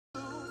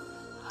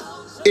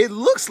It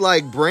looks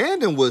like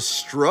Brandon was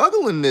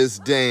struggling this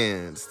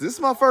dance. This is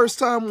my first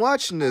time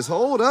watching this.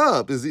 Hold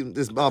up.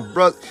 Is my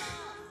brother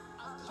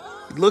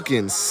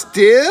looking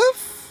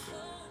stiff?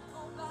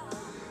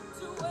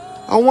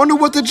 I wonder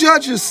what the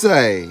judges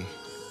say.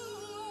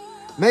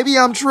 Maybe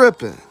I'm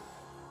tripping.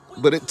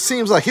 But it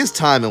seems like his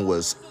timing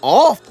was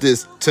off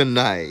this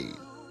tonight.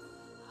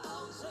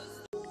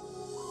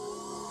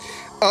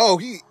 Oh,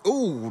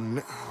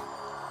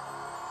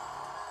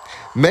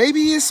 maybe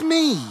it's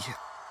me.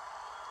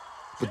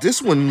 But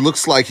this one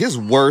looks like his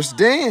worst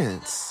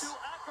dance.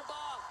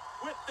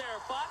 With their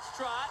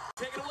foxtrot.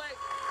 Take it away.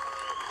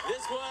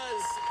 This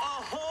was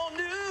a whole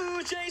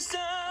new Jason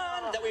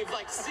that we've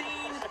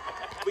seen.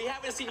 We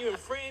haven't seen you in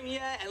frame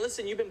yet. And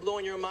listen, you've been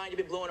blowing your mind. You've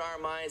been blowing our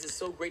minds. It's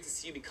so great to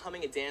see you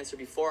becoming a dancer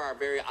before our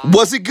very eyes.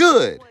 Was it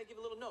good? I want to give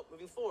a little note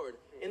moving forward.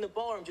 In the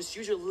ballroom, just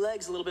use your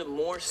legs a little bit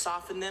more,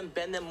 soften them,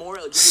 bend them more.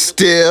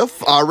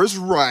 Stiff, I was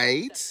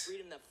right. That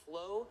freedom, that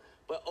flow,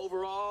 but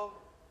overall,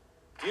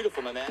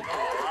 beautiful, my man. All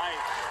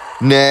right.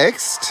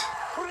 Next.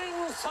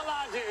 Prince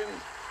Aladdin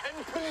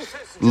and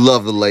Princess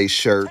Love the lace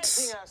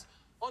shirts. taking us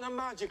on a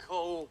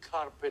magical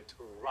carpet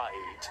ride.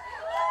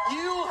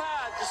 You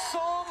had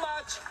so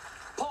much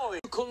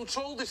poise to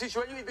control the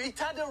situation. It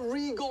had a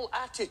regal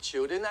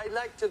attitude, and I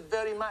liked it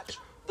very much.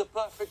 The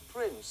perfect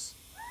prince.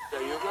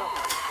 There you go.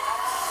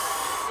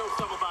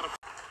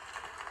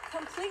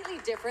 Completely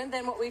different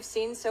than what we've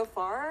seen so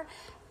far.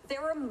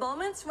 There were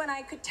moments when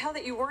I could tell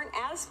that you weren't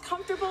as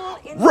comfortable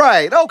in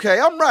Right, okay,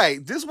 I'm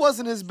right. This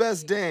wasn't his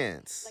best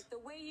dance. like the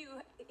way you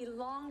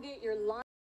elongate your line.